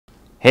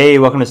Hey,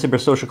 welcome to Super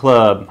Social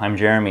Club. I'm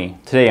Jeremy.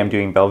 Today I'm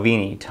doing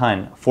Balvenie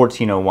TUN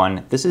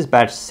 1401. This is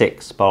batch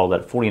 6, bottled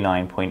at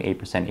 49.8%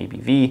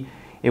 ABV.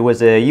 It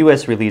was a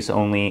US release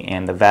only,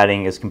 and the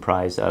vatting is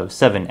comprised of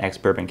 7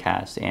 ex-bourbon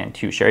casks and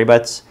 2 sherry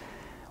butts.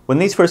 When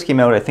these first came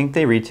out, I think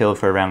they retailed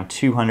for around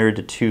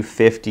 $200 to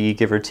 $250,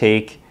 give or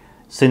take.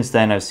 Since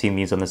then, I've seen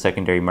these on the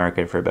secondary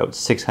market for about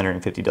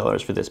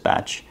 $650 for this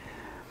batch.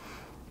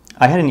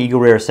 I had an Eagle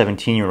Rare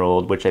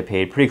 17-year-old, which I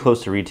paid pretty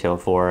close to retail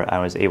for. I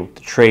was able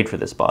to trade for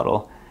this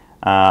bottle.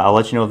 I'll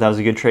let you know if that was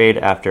a good trade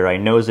after I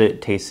nose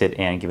it, taste it,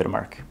 and give it a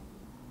mark.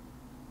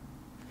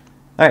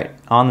 All right,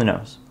 on the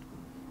nose.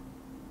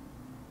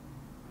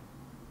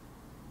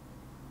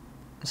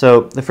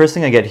 So the first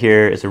thing I get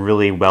here is a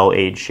really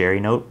well-aged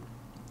sherry note.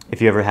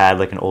 If you ever had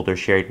like an older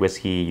sherry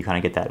whiskey, you kind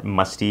of get that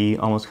musty,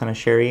 almost kind of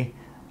sherry.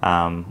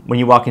 When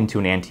you walk into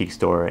an antique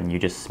store and you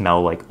just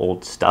smell like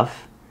old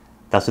stuff,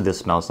 that's what this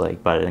smells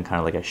like, but in kind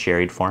of like a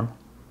sherried form.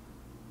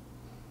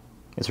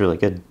 It's really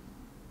good.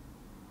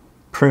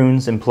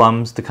 Prunes and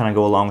plums to kind of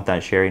go along with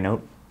that sherry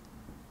note.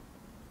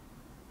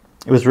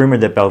 It was rumored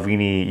that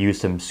Balvenie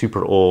used some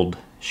super old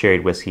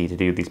sherried whiskey to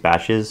do these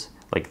batches,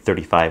 like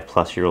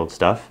 35-plus-year-old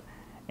stuff,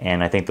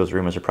 and I think those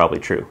rumors are probably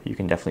true. You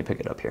can definitely pick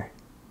it up here.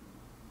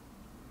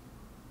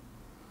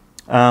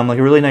 Like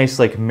a really nice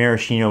like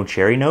maraschino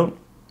cherry note.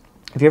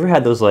 Have you ever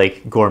had those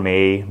like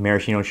gourmet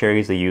maraschino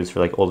cherries they use for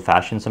like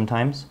old-fashioned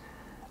sometimes?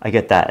 I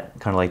get that,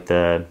 kind of like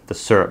the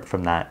syrup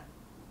from that.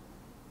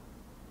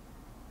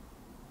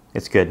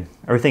 It's good.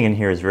 Everything in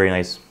here is very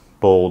nice,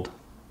 bold,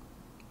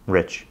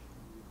 rich.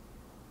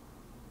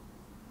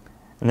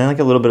 And then like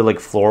a little bit of like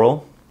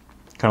floral,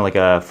 kind of like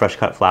a fresh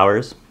cut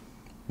flowers,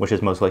 which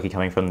is most likely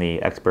coming from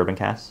the ex-bourbon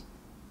cask.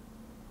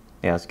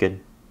 Yeah, it's good.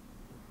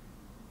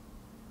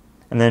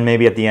 And then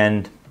maybe at the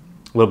end,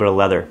 a little bit of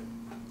leather.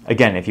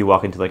 Again, if you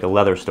walk into like a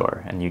leather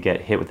store and you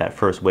get hit with that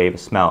first wave of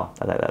smell,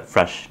 that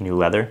fresh new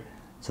leather,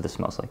 so this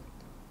smells like.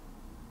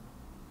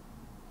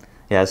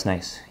 Yeah, it's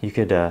nice. You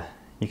could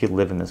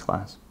live in this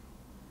glass.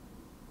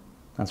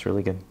 That's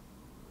really good.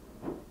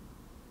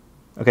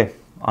 Okay,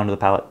 onto the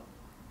palate.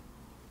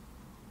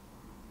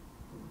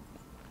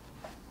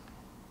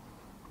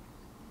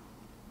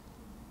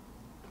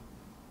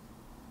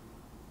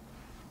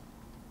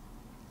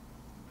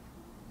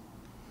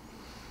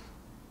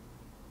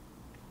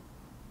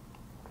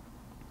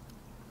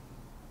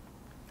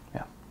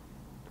 Yeah.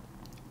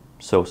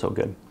 So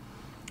good.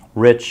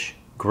 Rich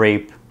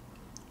grape,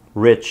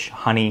 rich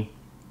honey,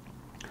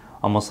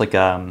 almost like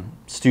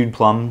stewed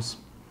plums.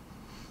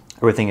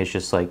 Everything is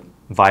just like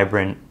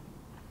vibrant,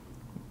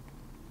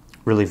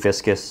 really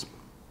viscous,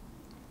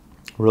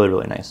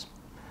 really nice.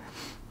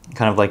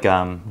 Kind of like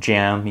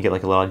jam. You get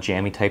like a lot of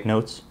jammy type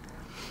notes,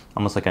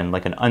 almost like an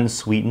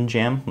unsweetened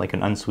jam, like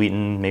an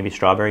unsweetened maybe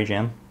strawberry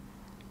jam.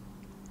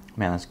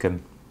 Man, that's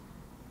good.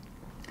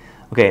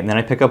 Okay, and then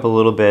I pick up a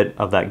little bit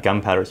of that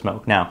gunpowder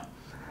smoke. Now,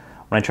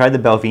 when I tried the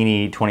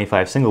Balvenie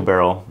 25 single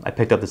barrel, I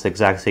picked up this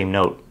exact same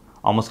note,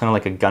 almost kind of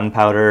like a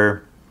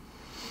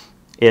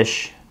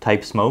gunpowder-ish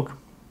type smoke.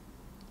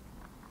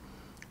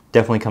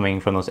 Definitely coming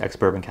from those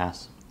ex-bourbon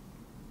casks.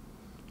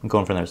 I'm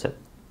going for another sip.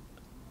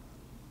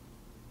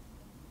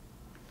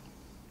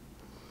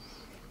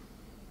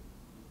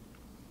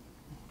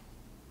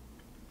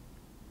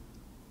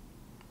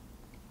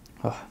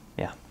 Oh,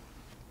 yeah.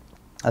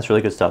 That's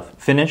really good stuff.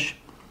 Finish,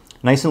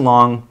 nice and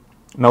long,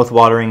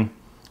 mouth-watering.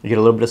 You get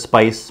a little bit of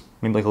spice,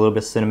 maybe like a little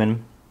bit of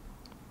cinnamon.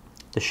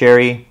 The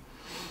sherry,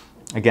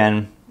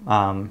 again,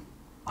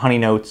 honey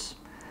notes.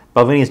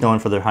 Balvenie is known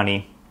for their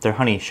honey. Their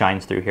honey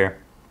shines through here.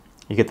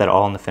 You get that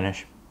all in the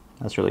finish.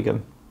 That's really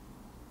good.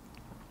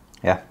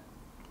 Yeah.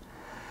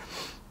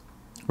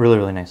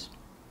 Really nice.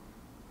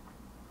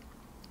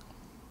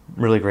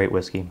 Really great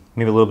whiskey.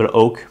 Maybe a little bit of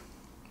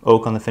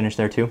oak on the finish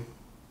there too.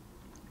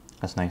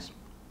 That's nice.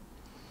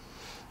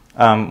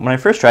 When I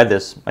first tried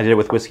this, I did it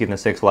with Whiskey in the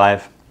Six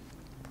Live.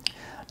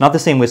 Not the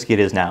same whiskey it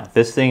is now.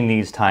 This thing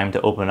needs time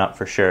to open up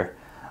for sure.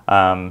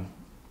 It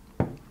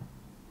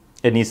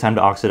needs time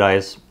to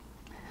oxidize.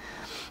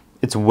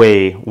 It's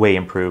way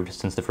improved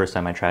since the first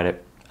time I tried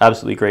it.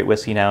 Absolutely great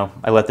whiskey now.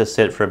 I let this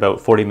sit for about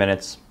 40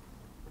 minutes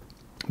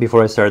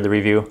before I started the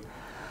review,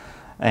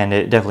 and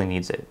it definitely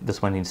needs it.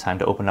 This one needs time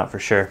to open up for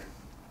sure.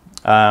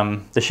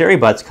 The sherry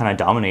butts kind of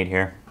dominate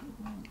here.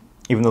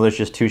 Even though there's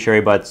just 2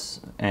 sherry butts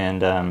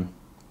and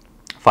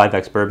 5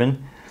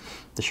 ex-bourbon,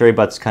 the sherry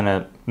butts kind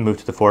of move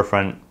to the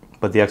forefront,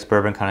 but the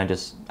ex-bourbon kind of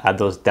just add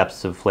those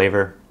depths of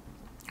flavor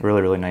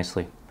really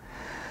nicely.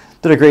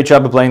 Did a great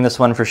job of blending this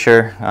one for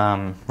sure.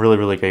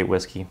 Really great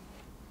whiskey.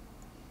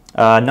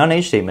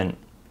 Non-age statement.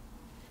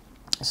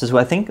 This is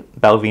what I think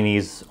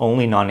Balvenie's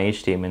only non-age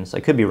statements.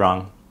 I could be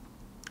wrong,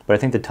 but I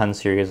think the TUN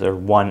series are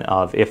one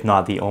of, if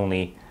not the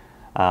only,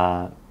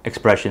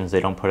 expressions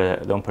they don't put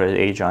an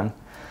age on.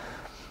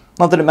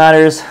 Not that it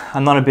matters.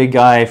 I'm not a big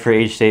guy for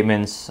age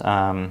statements.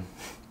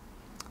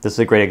 This is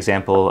a great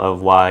example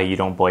of why you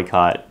don't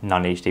boycott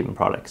non-age statement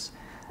products.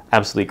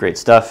 Absolutely great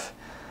stuff.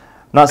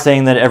 I'm not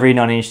saying that every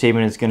non-age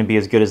statement is going to be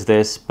as good as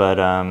this, but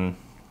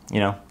You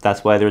know,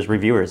 that's why there's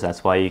reviewers.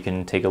 That's why you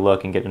can take a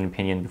look and get an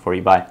opinion before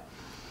you buy.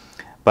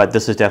 But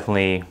this is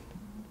definitely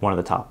one of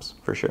the tops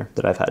for sure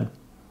that I've had.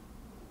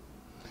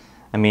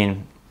 I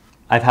mean,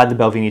 I've had the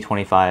Balvenie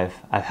 25,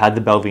 I've had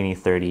the Balvenie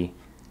 30.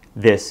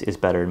 This is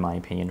better in my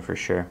opinion for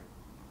sure,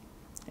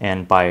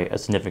 and by a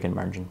significant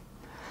margin.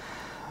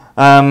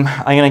 I'm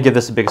going to give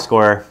this a big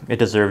score. It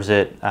deserves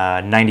it.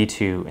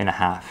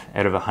 92.5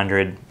 out of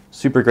 100.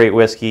 Super great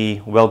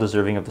whiskey, well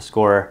deserving of the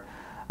score.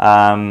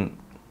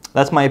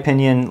 That's my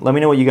opinion. Let me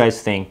know what you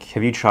guys think.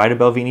 Have you tried a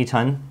Balvenie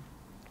TUN?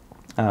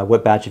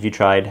 What batch have you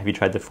tried? Have you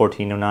tried the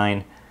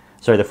 1409?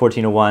 Sorry, the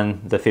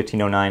 1401, the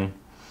 1509?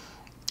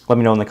 Let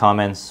me know in the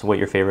comments what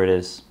your favorite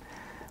is.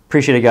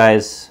 Appreciate it,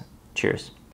 guys. Cheers.